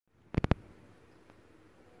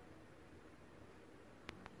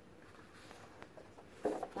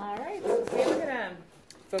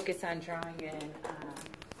focus on drawing in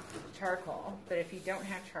charcoal, but if you don't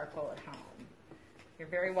have charcoal at home, you're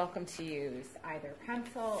very welcome to use either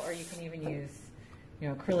pencil, or you can even use,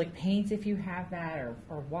 acrylic paint if you have that,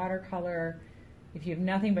 or watercolor. If you have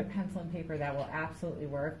nothing but pencil and paper, that will absolutely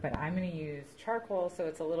work, but I'm going to use charcoal so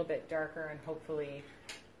it's a little bit darker, and hopefully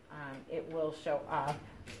it will show up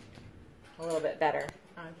a little bit better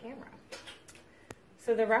on camera.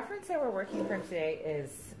 So the reference that we're working from today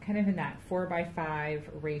is kind of in that 4:5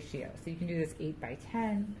 ratio. So you can do this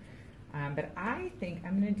 8:10, but I think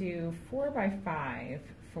I'm going to do 4:5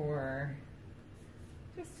 for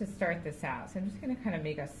just to start this out. So I'm just going to kind of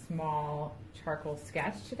make a small charcoal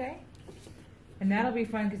sketch today. And that'll be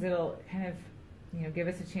fun because it'll kind of, give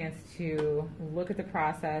us a chance to look at the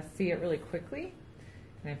process, see it really quickly,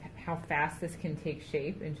 and how fast this can take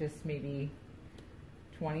shape in just maybe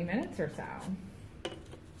 20 minutes or so.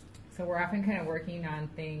 So we're often kind of working on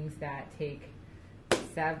things that take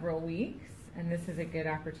several weeks, and this is a good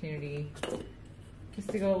opportunity just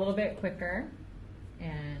to go a little bit quicker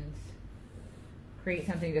and create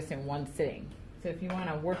something just in one sitting. So if you want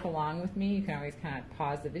to work along with me, you can always kind of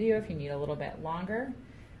pause the video if you need a little bit longer.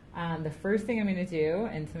 The first thing I'm going to do,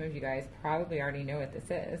 and some of you guys probably already know what this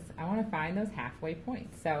is, I want to find those halfway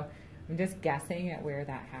points. So I'm just guessing at where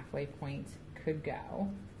that halfway point could go.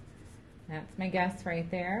 That's my guess right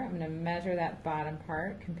there. I'm going to measure that bottom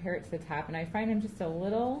part, compare it to the top, and I find I'm just a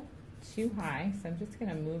little too high, so I'm just going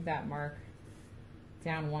to move that mark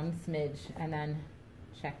down one smidge and then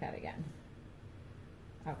check that again.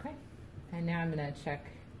 Okay. And now I'm going to check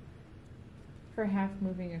for half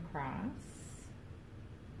moving across.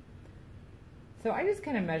 So I just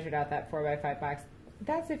kind of measured out that 4:5 box.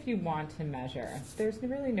 That's if you want to measure. There's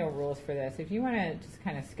really no rules for this. If you want to just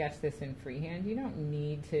kind of sketch this in freehand, you don't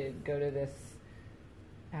need to go to this,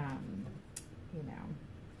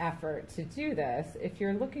 effort to do this. If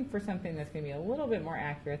you're looking for something that's going to be a little bit more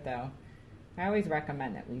accurate, though, I always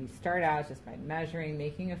recommend that we start out just by measuring,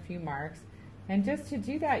 making a few marks. And just to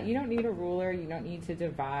do that, you don't need a ruler, you don't need to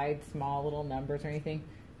divide small little numbers or anything.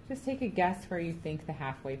 Just take a guess where you think the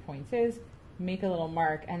halfway point is, make a little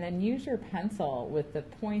mark, and then use your pencil with the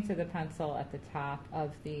point of the pencil at the top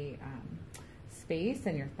of the space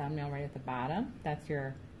and your thumbnail right at the bottom. That's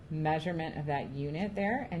your measurement of that unit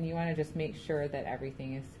there, and you want to just make sure that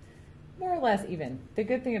everything is more or less even. The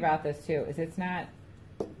good thing about this too is it's not,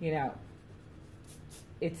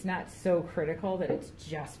 it's not so critical that it's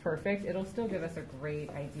just perfect. It'll still give us a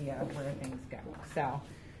great idea of where things go. So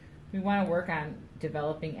we want to work on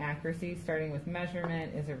developing accuracy. Starting with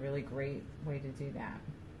measurement is a really great way to do that.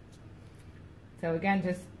 So again,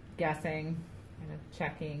 just guessing, kind of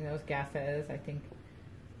checking those guesses. I think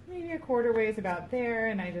maybe a quarter way is about there,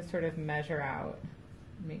 and I just sort of measure out,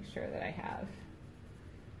 make sure that I have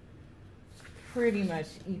pretty much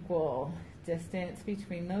equal distance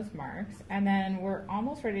between those marks, and then we're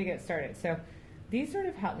almost ready to get started. So these sort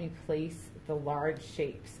of help me place the large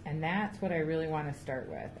shapes, and that's what I really want to start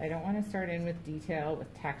with. I don't want to start in with detail,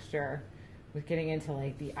 with texture, with getting into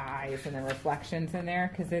like the eyes and the reflections in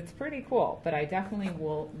there, because it's pretty cool, but I definitely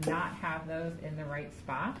will not have those in the right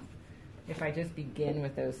spot if I just begin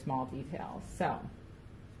with those small details. So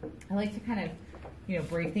I like to kind of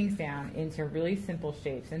break things down into really simple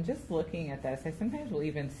shapes. And just looking at this, I sometimes will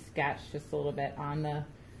even sketch just a little bit on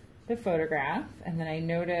the photograph, and then I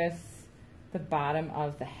notice the bottom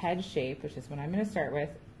of the head shape, which is what I'm going to start with,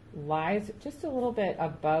 lies just a little bit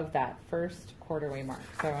above that first quarter-way mark.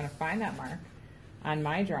 So I want to find that mark on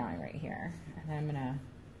my drawing right here, and then I'm going to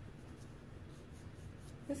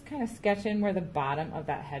just kind of sketch in where the bottom of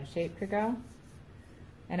that head shape could go.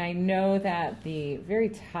 And I know that the very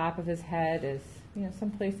top of his head is,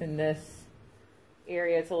 someplace in this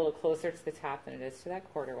area. It's a little closer to the top than it is to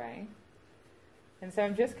that quarterway. And so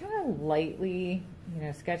I'm just kind of lightly,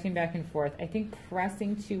 sketching back and forth. I think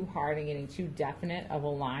pressing too hard and getting too definite of a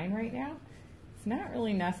line right now, it's not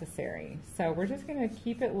really necessary. So we're just going to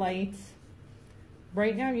keep it light.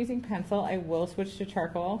 Right now I'm using pencil. I will switch to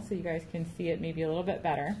charcoal so you guys can see it maybe a little bit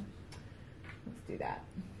better. Let's do that.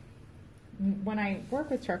 When I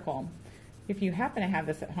work with charcoal, if you happen to have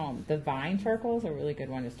this at home, the vine charcoal is a really good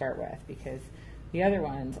one to start with, because the other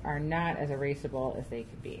ones are not as erasable as they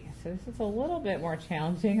could be. So this is a little bit more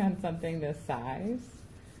challenging on something this size,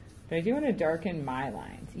 but I do want to darken my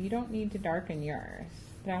lines. You don't need to darken yours,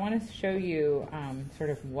 but I want to show you sort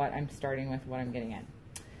of what I'm starting with, what I'm getting in.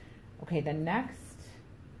 Okay, the next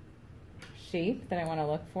shape that I want to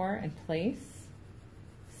look for and place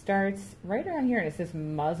starts right around here, and it's this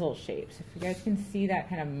muzzle shape. So if you guys can see that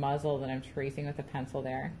kind of muzzle that I'm tracing with the pencil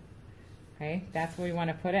there, okay, that's what we want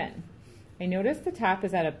to put in. I notice the top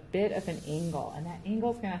is at a bit of an angle, and that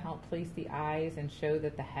angle is going to help place the eyes and show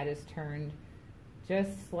that the head is turned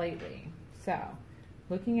just slightly. So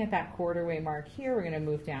looking at that quarterway mark here, we're going to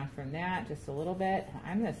move down from that just a little bit.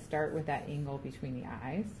 I'm going to start with that angle between the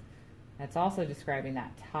eyes. That's also describing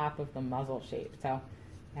that top of the muzzle shape. So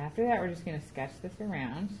after that, we're just going to sketch this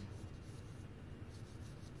around.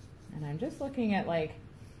 And I'm just looking at like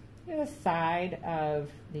the side of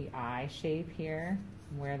the eye shape here,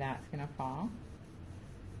 where that's going to fall.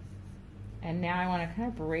 And now I want to kind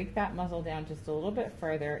of break that muzzle down just a little bit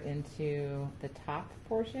further into the top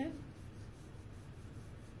portion.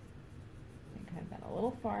 Cut that a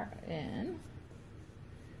little far in.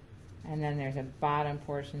 And then there's a bottom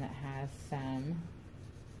portion that has some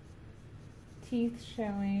teeth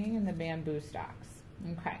showing and the bamboo stalks.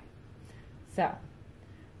 Okay, so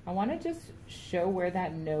I want to just show where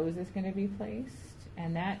that nose is going to be placed,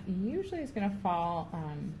 and that usually is going to fall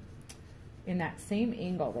in that same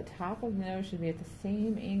angle. The top of the nose should be at the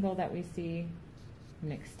same angle that we see. I'm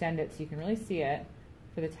going to extend it so you can really see it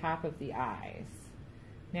for the top of the eyes.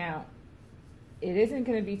 Now, it isn't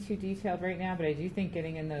going to be too detailed right now, but I do think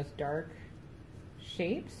getting in those dark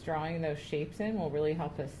shapes, drawing those shapes in, will really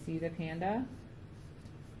help us see the panda.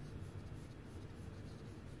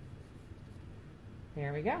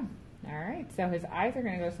 There we go. All right, so his eyes are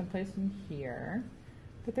going to go someplace in here,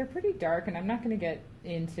 but they're pretty dark, and I'm not going to get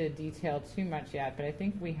into detail too much yet, but I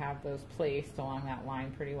think we have those placed along that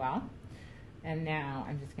line pretty well. And now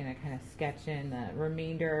I'm just going to kind of sketch in the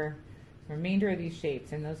remainder of these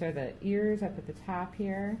shapes, and those are the ears up at the top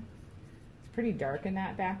here. It's pretty dark in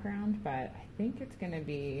that background, but I think it's going to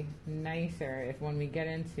be nicer if when we get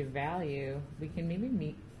into value, we can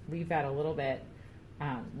maybe leave that a little bit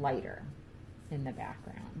lighter in the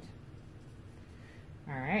background.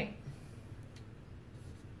 All right.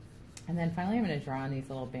 And then finally, I'm going to draw on these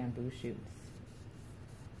little bamboo shoots.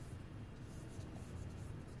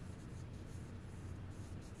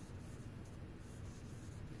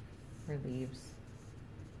 Or leaves.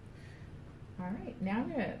 All right, now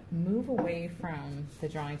I'm going to move away from the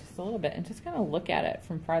drawing just a little bit and just kind of look at it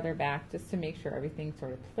from farther back just to make sure everything's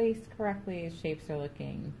sort of placed correctly, shapes are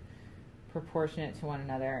looking proportionate to one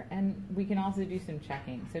another, and we can also do some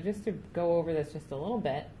checking. So just to go over this just a little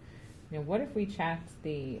bit, you know, what if we checked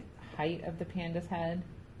the height of the panda's head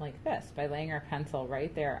like this by laying our pencil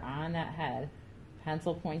right there on that head,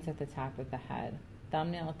 pencil points at the top of the head,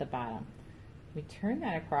 thumbnail at the bottom. We turn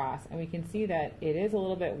that across and we can see that it is a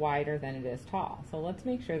little bit wider than it is tall. So let's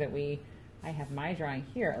make sure that I have my drawing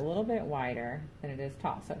here a little bit wider than it is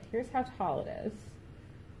tall. So here's how tall it is.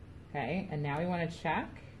 Okay, and now we want to check.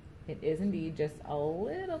 It is indeed just a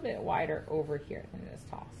little bit wider over here than it is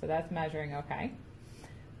tall. So that's measuring okay.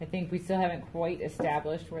 I think we still haven't quite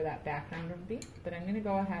established where that background would be, but I'm going to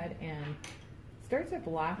go ahead and start to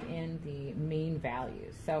block in the main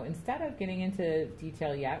values. So instead of getting into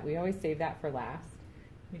detail yet, we always save that for last.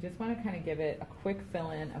 We just want to kind of give it a quick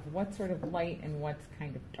fill-in of what's sort of light and what's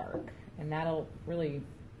kind of dark. And that'll really,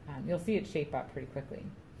 you'll see it shape up pretty quickly.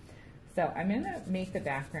 So I'm going to make the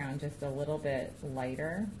background just a little bit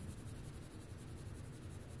lighter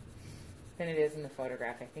than it is in the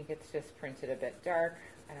photograph. I think it's just printed a bit dark.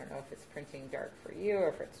 I don't know if it's printing dark for you or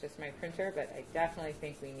if it's just my printer, but I definitely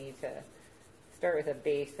think we need to start with a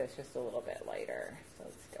base that's just a little bit lighter. So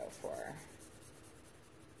let's go for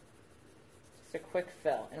just a quick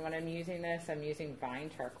fill. And when I'm using this, I'm using Vine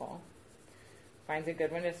charcoal. Vine's a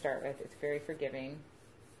good one to start with. It's very forgiving.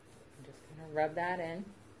 I'm just going to rub that in.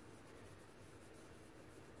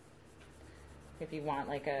 If you want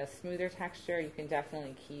like a smoother texture, you can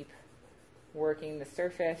definitely keep working the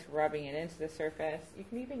surface, rubbing it into the surface. You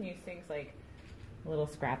can even use things like a little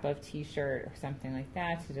scrap of t-shirt or something like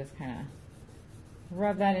that to just kind of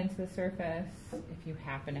rub that into the surface. If you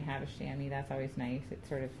happen to have a chamois, that's always nice. It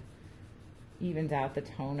sort of evens out the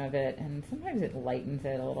tone of it, and sometimes it lightens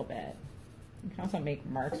it a little bit. You can also make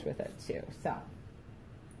marks with it too. So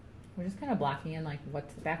we're just kind of blocking in like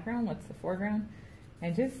what's the background, what's the foreground,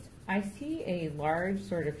 and just I see a large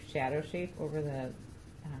sort of shadow shape over the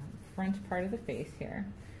front part of the face here.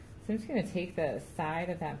 So I'm just going to take the side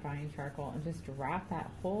of that Vine charcoal and just drop that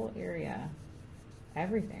whole area,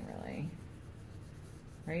 everything really,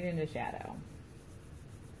 right into shadow.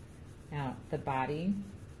 Now the body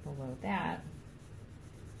below that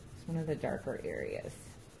is one of the darker areas.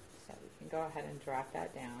 So we can go ahead and drop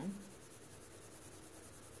that down.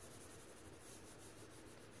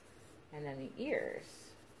 And then the ears.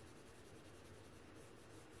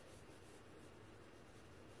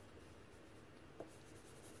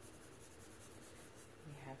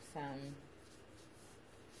 Some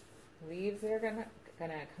leaves that are going to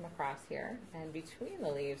going to come across here, and between the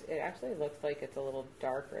leaves, it actually looks like it's a little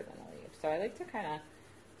darker than the leaves. So I like to kind of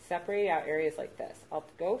separate out areas like this. I'll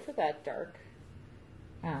go for that dark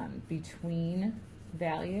between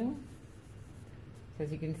value. So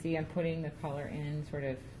as you can see, I'm putting the color in sort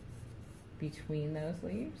of between those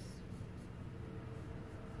leaves.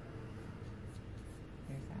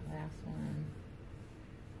 There's that last one.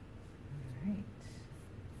 All right.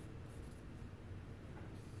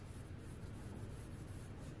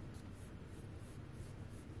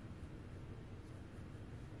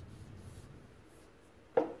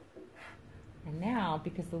 And now,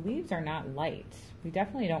 because the leaves are not light, we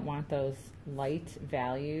definitely don't want those light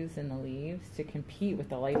values in the leaves to compete with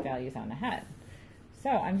the light values on the head. So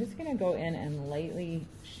I'm just going to go in and lightly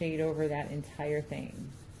shade over that entire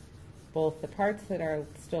thing, both the parts that are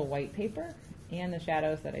still white paper and the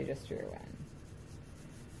shadows that I just drew in.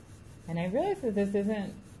 And I realize that this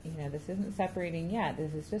isn't, this isn't separating yet.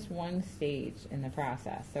 This is just one stage in the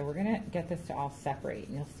process. So we're going to get this to all separate,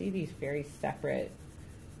 and you'll see these very separate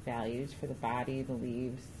values for the body, the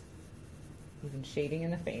leaves, even shading in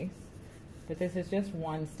the face. But this is just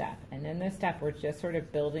one step. And in this step, we're just sort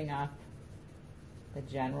of building up the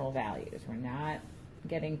general values. We're not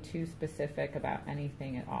getting too specific about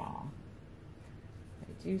anything at all.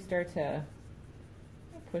 I do start to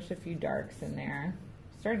push a few darks in there.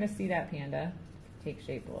 Starting to see that panda take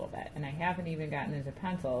shape a little bit. And I haven't even gotten into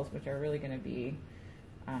pencils, which are really going to be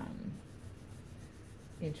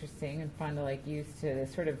interesting and fun to like use to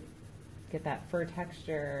sort of get that fur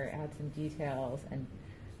texture, add some details, and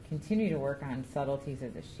continue to work on subtleties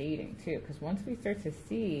of the shading too, because once we start to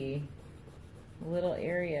see little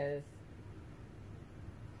areas.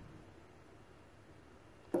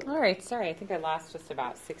 All right, sorry, I think I lost just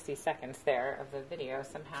about 60 seconds there of the video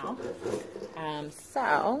somehow.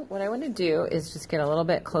 So what I want to do is just get a little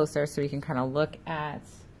bit closer so we can kind of look at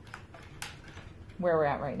where we're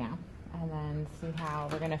at right now, and then see how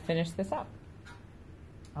we're going to finish this up.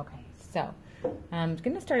 Okay, so I'm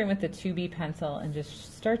going to start in with the 2B pencil and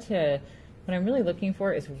just start to, what I'm really looking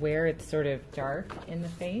for is where it's sort of dark in the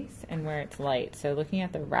face and where it's light. So looking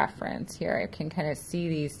at the reference here, I can kind of see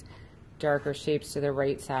these darker shapes to the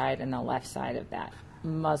right side and the left side of that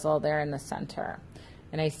muzzle there in the center.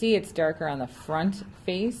 And I see it's darker on the front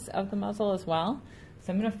face of the muzzle as well.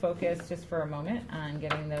 So I'm going to focus just for a moment on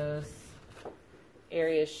getting those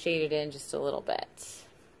areas shaded in just a little bit.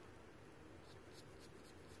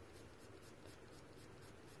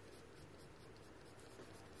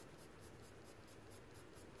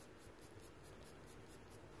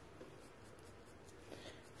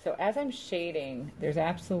 So as I'm shading, there's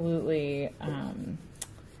absolutely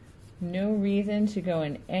no reason to go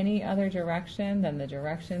in any other direction than the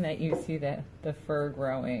direction that you see the fur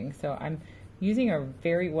growing. So I'm using a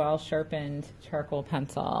very well sharpened charcoal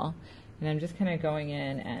pencil, and I'm just kind of going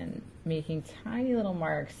in and making tiny little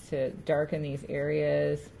marks to darken these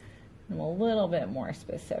areas. I'm a little bit more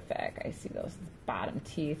specific. I see those bottom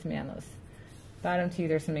teeth. Man, those bottom teeth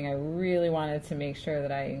are something I really wanted to make sure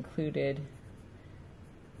that I included.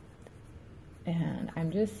 And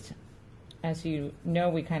I'm just, as you know,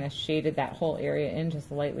 we kind of shaded that whole area in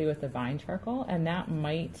just lightly with the vine charcoal, and that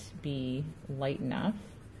might be light enough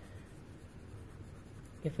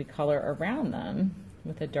if we color around them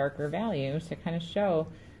with a darker value to kind of show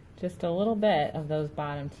just a little bit of those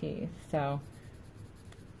bottom teeth. So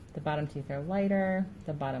the bottom teeth are lighter,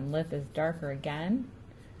 the bottom lip is darker again,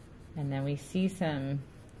 and then we see some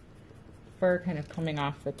fur kind of coming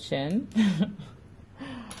off the chin.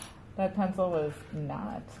 That pencil was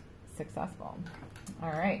not successful. All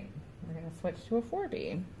right, we're going to switch to a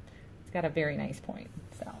 4B. It's got a very nice point,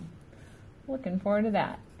 so looking forward to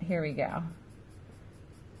that. Here we go.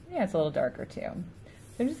 Yeah, it's a little darker too.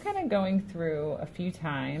 So I'm just kind of going through a few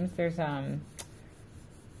times. There's a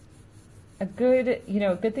good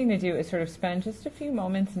thing to do is sort of spend just a few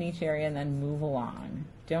moments in each area and then move along.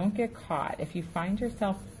 Don't get caught. If you find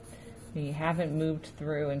yourself, you haven't moved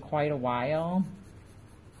through in quite a while,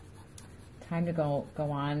 time to go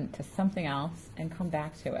on to something else and come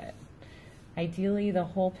back to it. Ideally, the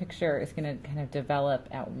whole picture is going to kind of develop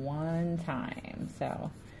at one time,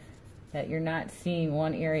 so that you're not seeing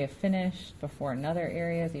one area finished before another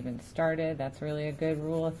area has even started. That's really a good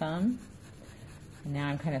rule of thumb. And now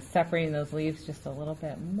I'm kind of separating those leaves just a little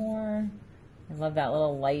bit more. I love that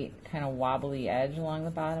little light kind of wobbly edge along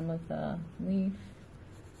the bottom of the leaf.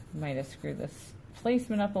 Might have screwed this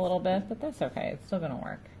placement up a little bit, but that's okay. It's still going to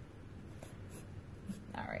work.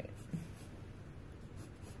 All right.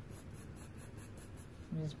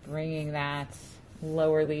 I'm just bringing that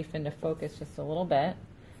lower leaf into focus just a little bit.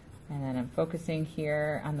 And then I'm focusing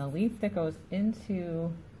here on the leaf that goes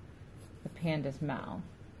into the panda's mouth.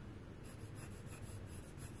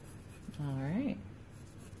 All right.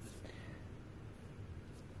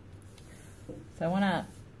 So I want to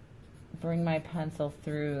bring my pencil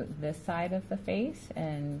through this side of the face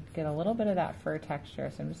and get a little bit of that fur texture.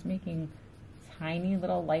 So I'm just making tiny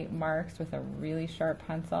little light marks with a really sharp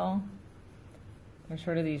pencil. There's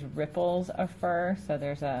sort of these ripples of fur, so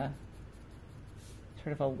there's a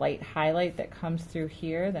sort of a light highlight that comes through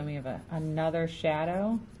here. Then we have another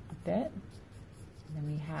shadow a bit. And then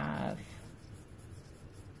we have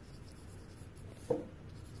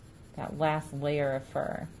that last layer of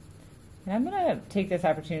fur. And I'm going to take this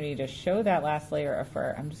opportunity to show that last layer of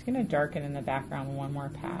fur. I'm just going to darken in the background one more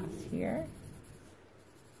pass here,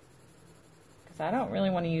 because I don't really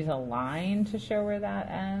want to use a line to show where that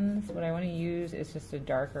ends. What I want to use is just a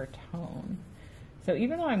darker tone. So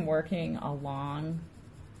even though I'm working along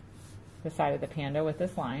the side of the panda with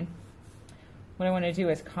this line, what I want to do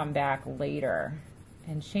is come back later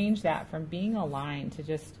and change that from being a line to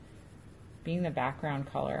just being the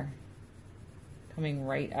background color, coming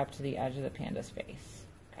right up to the edge of the panda's face.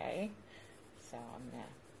 Okay, so I'm going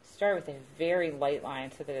to start with a very light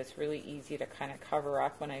line so that it's really easy to kind of cover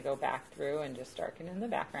up when I go back through and just darken in the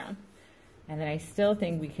background. And then I still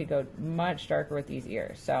think we could go much darker with these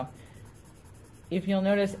ears. So if you'll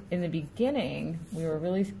notice in the beginning, we were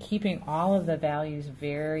really keeping all of the values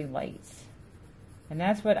very light. And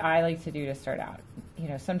that's what I like to do to start out. You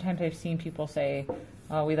know, sometimes I've seen people say,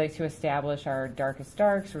 oh, we like to establish our darkest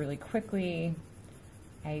darks really quickly.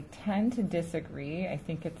 I tend to disagree. I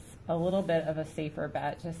think it's a little bit of a safer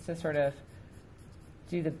bet just to sort of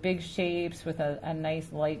do the big shapes with a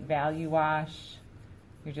nice light value wash.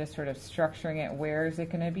 You're just sort of structuring it. Where is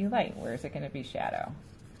it going to be light? Where is it going to be shadow?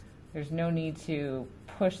 There's no need to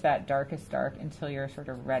push that darkest dark until you're sort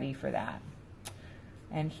of ready for that.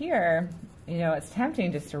 And here, you know, it's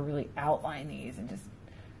tempting just to really outline these and just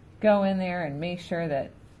go in there and make sure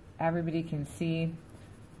that everybody can see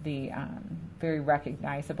the very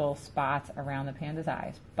recognizable spots around the panda's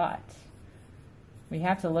eyes. But we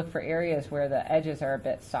have to look for areas where the edges are a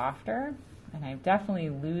bit softer, and I'm definitely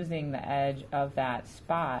losing the edge of that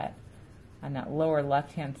spot on that lower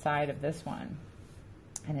left-hand side of this one.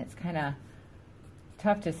 And it's kind of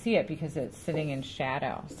tough to see it because it's sitting in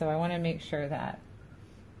shadow. So I want to make sure that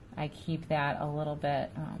I keep that a little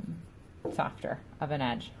bit softer of an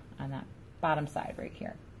edge on that bottom side right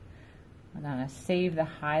here. I'm going to save the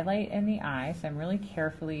highlight in the eye, so I'm really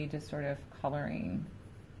carefully just sort of coloring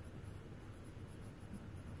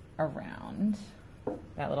around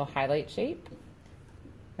that little highlight shape.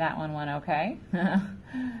 That one went okay.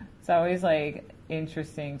 It's always like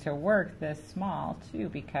interesting to work this small too,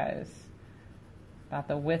 because about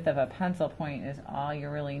the width of a pencil point is all you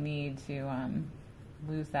really need to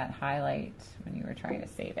lose that highlight when you were trying to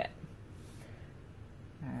save it.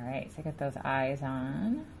 All right, so I got those eyes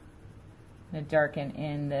on. I'm going to darken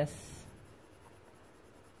in this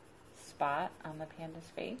spot on the panda's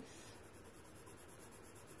face.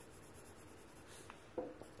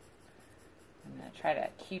 I'm going to try to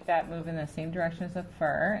keep that moving the same direction as the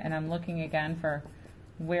fur, and I'm looking again for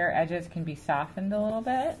where edges can be softened a little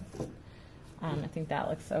bit. I think that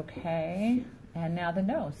looks okay. And now the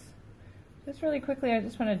nose. Just really quickly, I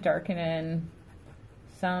just want to darken in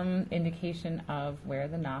some indication of where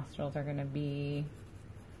the nostrils are going to be.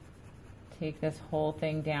 Take this whole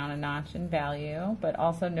thing down a notch in value, but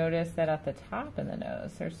also notice that at the top of the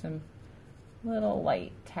nose, there's some little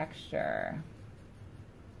light texture.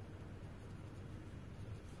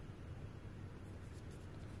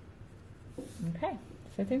 Okay,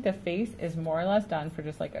 so I think the face is more or less done for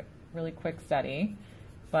just like a really quick study,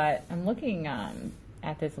 but I'm looking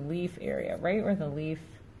at this leaf area, right where the leaf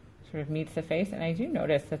sort of meets the face, and I do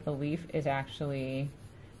notice that the leaf is actually,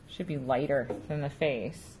 should be lighter than the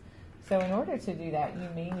face. So in order to do that, you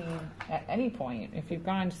may need, at any point, if you've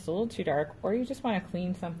gone just a little too dark, or you just want to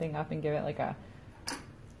clean something up and give it like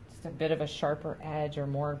just a bit of a sharper edge or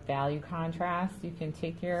more value contrast, you can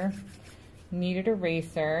take your kneaded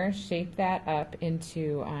eraser, shape that up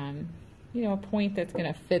into, you know, a point that's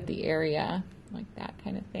going to fit the area, like that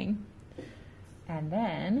kind of thing. And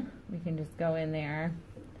then we can just go in there,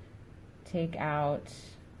 take out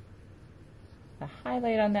the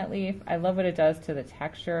highlight on that leaf. I love what it does to the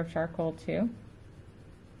texture of charcoal too.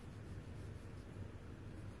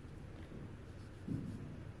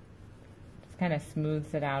 Just kind of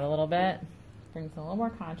smooths it out a little bit, brings a little more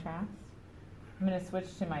contrast. I'm going to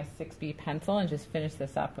switch to my 6B pencil and just finish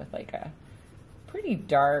this up with like a pretty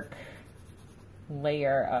dark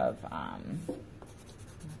layer of like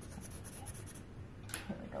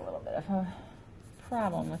a little bit of a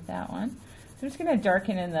problem with that one. So I'm just going to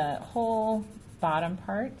darken in the whole bottom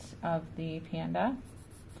part of the panda.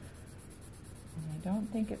 And I don't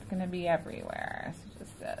think it's going to be everywhere, so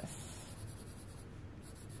just this.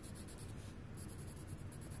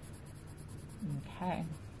 Okay.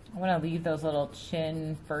 I want to leave those little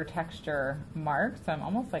chin fur texture marks, so I'm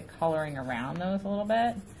almost like coloring around those a little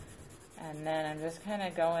bit. And then I'm just kind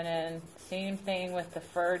of going in, same thing with the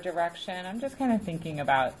fur direction. I'm just kind of thinking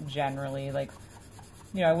about generally, like,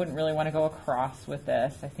 you know, I wouldn't really want to go across with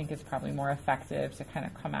this. I think it's probably more effective to kind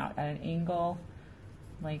of come out at an angle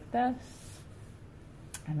like this.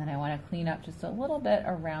 And then I want to clean up just a little bit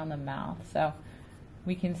around the mouth. So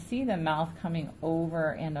we can see the mouth coming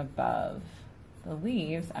over and above the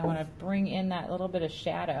leaves. I want to bring in that little bit of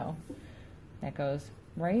shadow that goes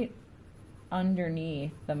right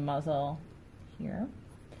underneath the muzzle here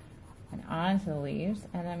and onto the leaves,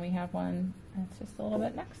 and then we have one that's just a little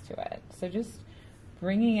bit next to it. So just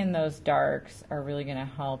bringing in those darks are really going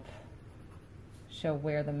to help show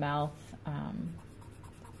where the mouth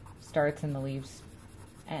starts and the leaves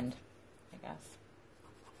end, I guess.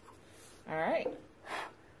 All right,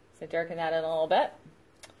 so darken that in a little bit.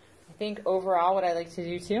 I think overall what I like to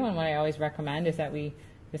do too, and what I always recommend, is that we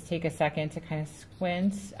just take a second to kind of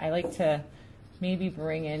squint. I like to maybe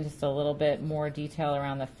bring in just a little bit more detail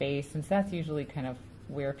around the face, since that's usually kind of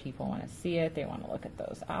where people want to see it. They want to look at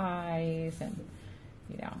those eyes, and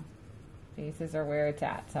you know, faces are where it's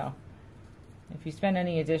at. So if you spend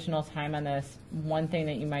any additional time on this, one thing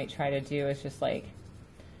that you might try to do is just like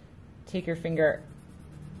take your finger,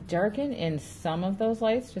 darken in some of those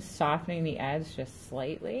lights, just softening the edge just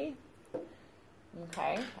slightly.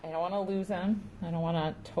 Okay, I don't want to lose them. I don't want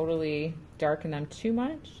to totally darken them too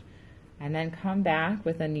much. And then come back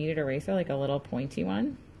with a kneaded eraser, like a little pointy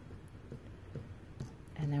one.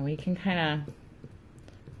 And then we can kind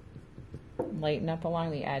of lighten up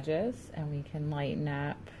along the edges, and we can lighten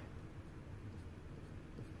up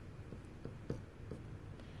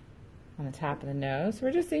on the top of the nose.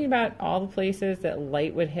 We're just thinking about all the places that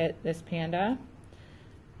light would hit this panda.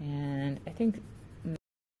 And I think